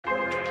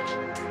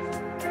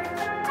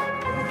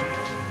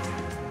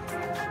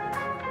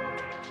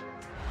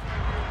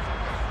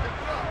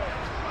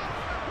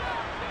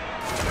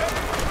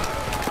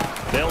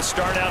They'll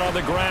start out on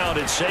the ground.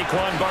 It's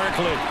Saquon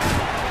Barkley.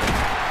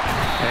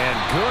 And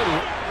good.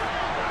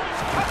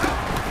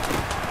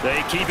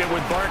 They keep it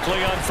with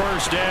Barkley on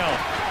first down.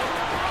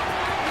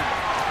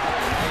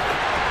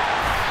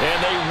 And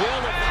they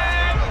will.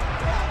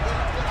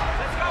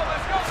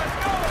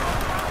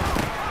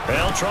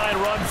 They'll try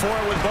and run for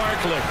it with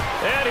Barkley.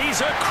 And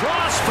he's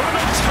across for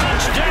the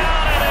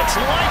touchdown, and it's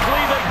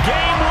likely the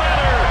game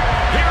winner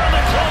here in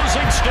the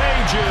closing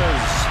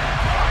stages.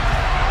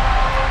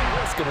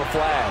 Risk of a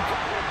flag.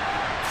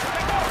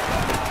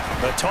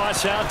 The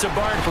toss out to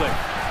Barkley.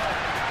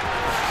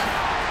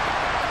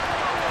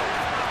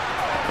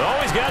 Oh,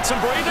 he's got some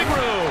breathing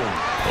room.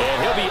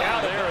 And he'll be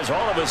out there as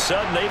all of a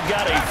sudden they've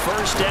got a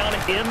first down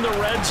in the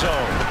red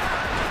zone.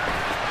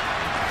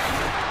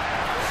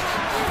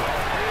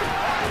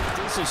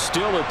 This is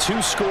still a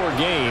two-score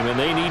game, and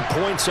they need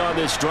points on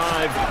this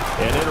drive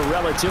and in a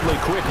relatively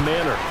quick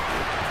manner.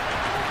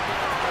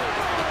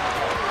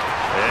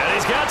 And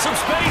he's got some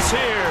space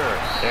here.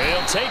 And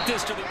he'll take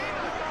this to the...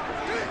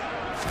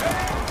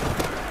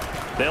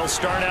 They'll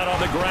start out on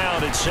the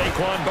ground. It's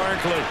Saquon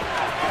Barkley.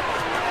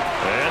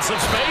 And some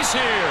space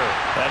here.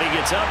 And he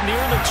gets up near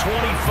the 25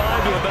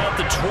 to about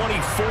the 24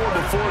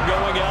 before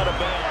going out of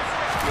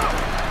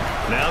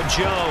bounds. Now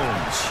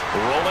Jones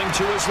rolling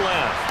to his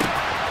left.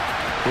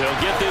 He'll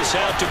get this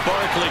out to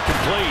Barkley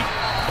complete.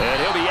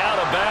 And he'll be out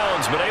of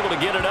bounds, but able to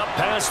get it up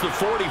past the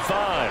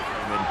 45.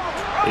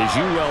 As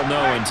you well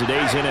know, in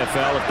today's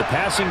NFL, if the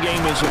passing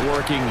game isn't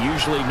working,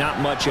 usually not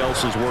much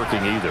else is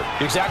working either.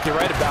 You're exactly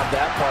right about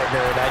that, partner.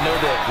 And I know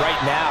that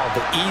right now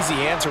the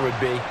easy answer would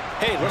be,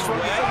 hey, let's run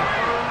away.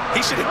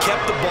 He should have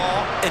kept the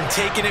ball and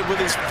taken it with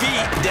his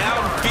feet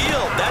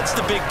downfield. That's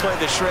the big play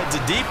that shreds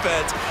the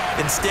defense.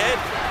 Instead,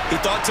 he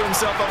thought to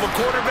himself, I'm a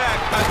quarterback.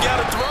 I've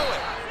got to throw it.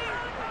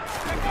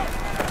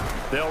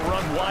 They'll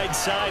run wide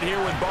side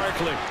here with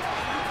Barkley.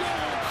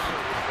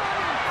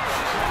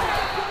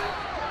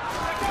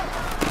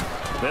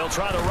 They'll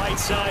try the right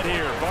side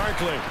here.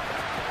 Barkley.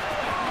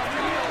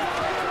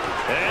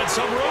 And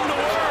some room to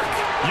work.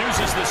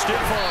 Uses the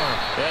stiff arm.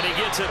 And he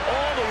gets it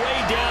all the way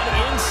down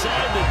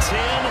inside the 10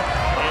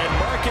 and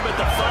mark him at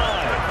the 5.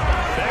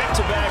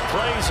 Back-to-back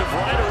plays of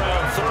right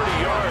around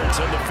 30 yards.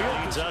 And the field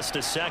leads us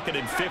to 2nd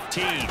and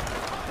 15.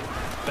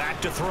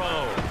 Back to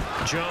throw.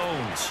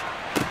 Jones.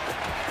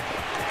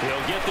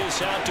 He'll get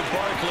this out to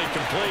Barkley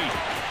complete.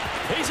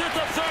 He's at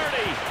the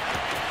 30.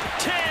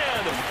 10.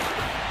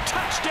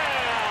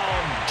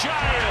 Touchdown,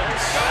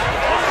 Giants.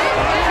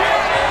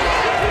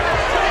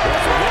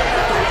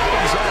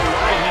 He's on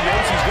line. He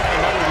knows he's got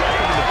another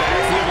weapon in the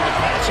backfield in the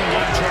passing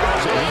game,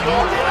 Charles, and he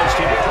utilized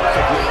him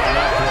perfectly on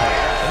that play.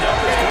 And now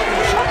he's going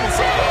to show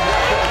himself on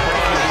that play,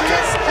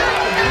 because in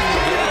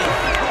the game.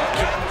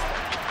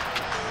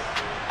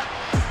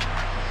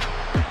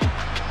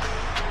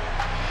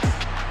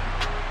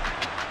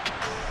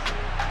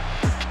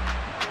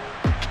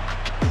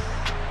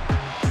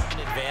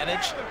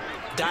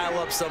 Dial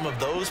up some of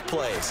those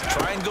plays.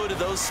 Try and go to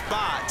those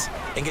spots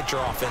and get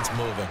your offense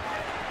moving.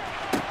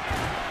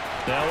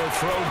 Now a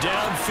throw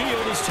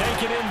downfield is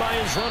taken in by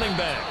his running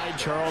back.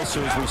 Charles,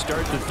 so as we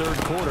start the third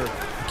quarter,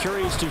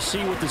 curious to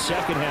see what the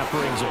second half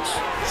brings us.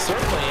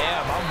 Certainly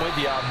am. I'm with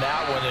you on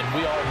that one, and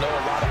we all know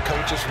a lot of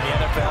coaches from the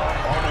NFL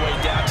all the way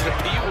down to the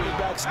Pee-wee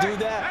backs do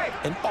that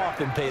and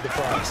often pay the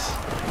price.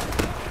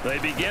 They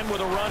begin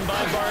with a run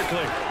by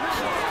Barkley.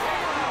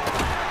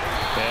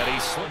 And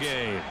he's the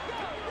game.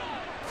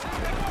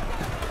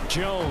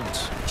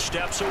 Jones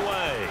steps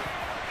away.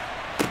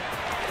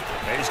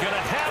 And he's going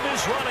to have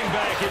his running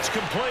back. It's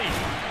complete.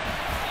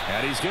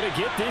 And he's going to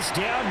get this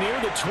down near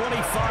the 25.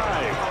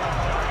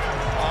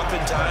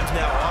 Oftentimes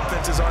now,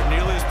 offenses aren't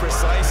nearly as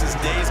precise as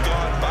days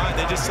gone by.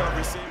 They just saw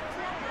receivers.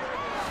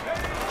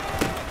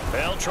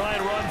 They'll try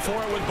and run for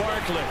it with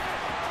Barkley.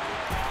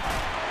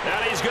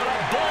 And he's going to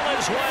bull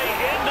his way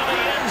into the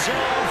end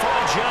zone for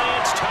a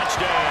Giants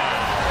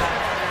touchdown.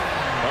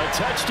 A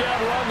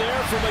touchdown run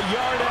there from a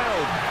yard out.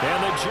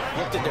 And the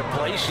looked at their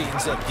play sheet and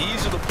said,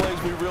 these are the plays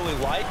we really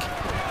like.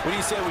 What do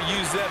you say we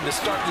use them to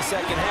start the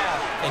second half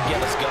and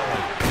get us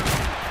going?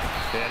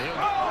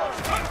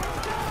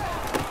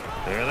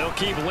 There they'll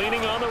keep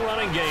leaning on the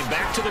running game.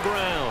 Back to the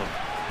ground.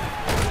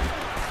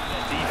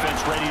 Defense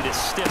ready to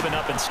stiffen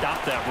up and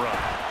stop that run.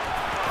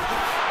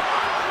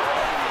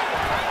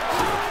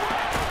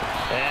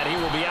 And he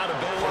will be out of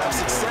bounds.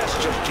 Success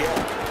just yet.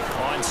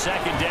 On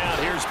second down,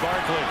 here's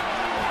Barkley.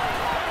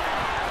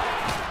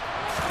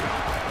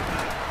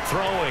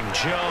 Throwing,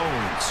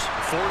 Jones.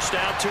 Forced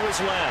out to his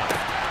left.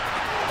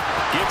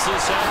 Gets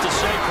this out to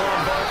Saquon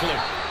Barkley.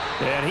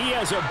 And he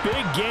has a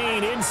big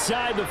gain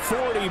inside the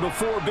 40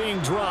 before being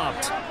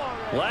dropped.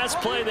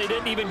 Last play, they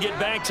didn't even get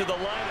back to the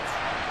line.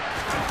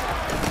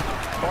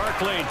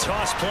 Barkley,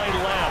 toss play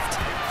left.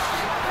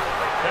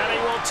 And he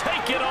will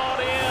take it on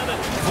in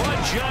for a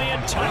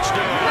Giant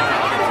touchdown.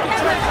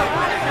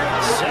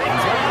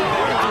 Saquon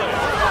Barkley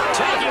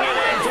taking it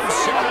in from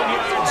 7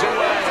 yards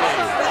away.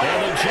 And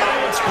the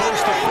Giants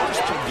post the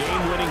first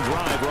game-winning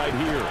drive right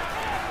here.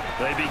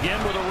 They begin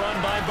with a run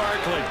by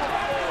Barkley.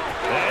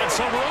 And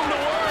some room to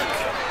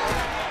work.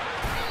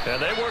 And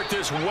they work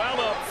this well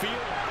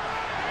upfield.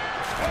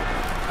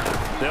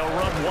 They'll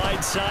run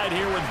wide side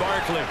here with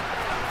Barkley.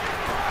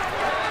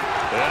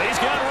 And he's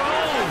got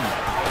room.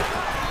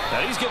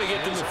 And he's going to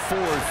get to the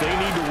fourth. They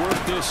need to work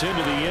this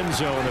into the end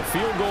zone. A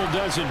field goal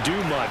doesn't do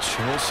much.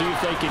 We'll see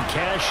if they can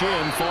cash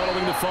in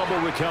following the fumble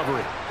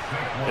recovery.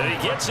 And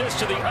he gets this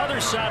to the other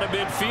side of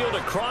midfield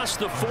across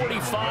the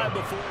 45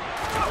 before.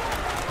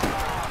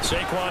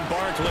 Saquon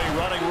Barkley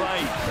running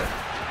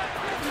right.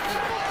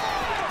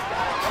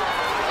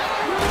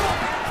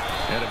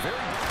 And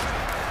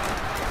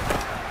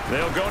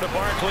they'll go to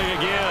Barkley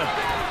again.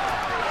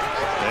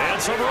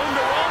 And some room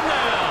to run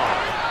now.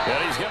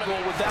 And he's going to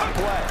go with that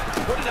play.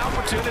 What an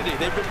opportunity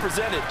they've been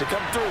presented to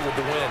come through with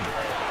the win.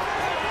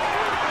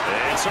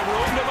 And some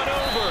room to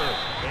maneuver.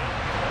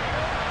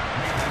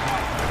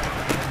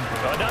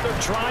 Another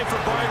try for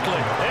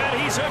Barkley.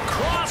 And he's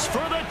across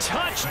for the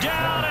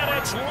touchdown, and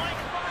it's like...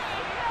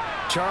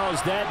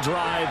 Charles, that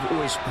drive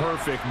was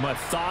perfect.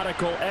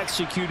 Methodical,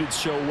 executed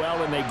so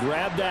well, and they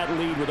grabbed that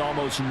lead with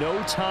almost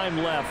no time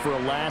left for a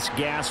last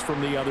gasp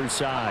from the other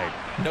side.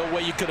 No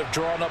way you could have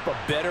drawn up a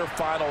better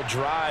final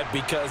drive,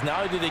 because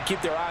not only did they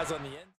keep their eyes on the end.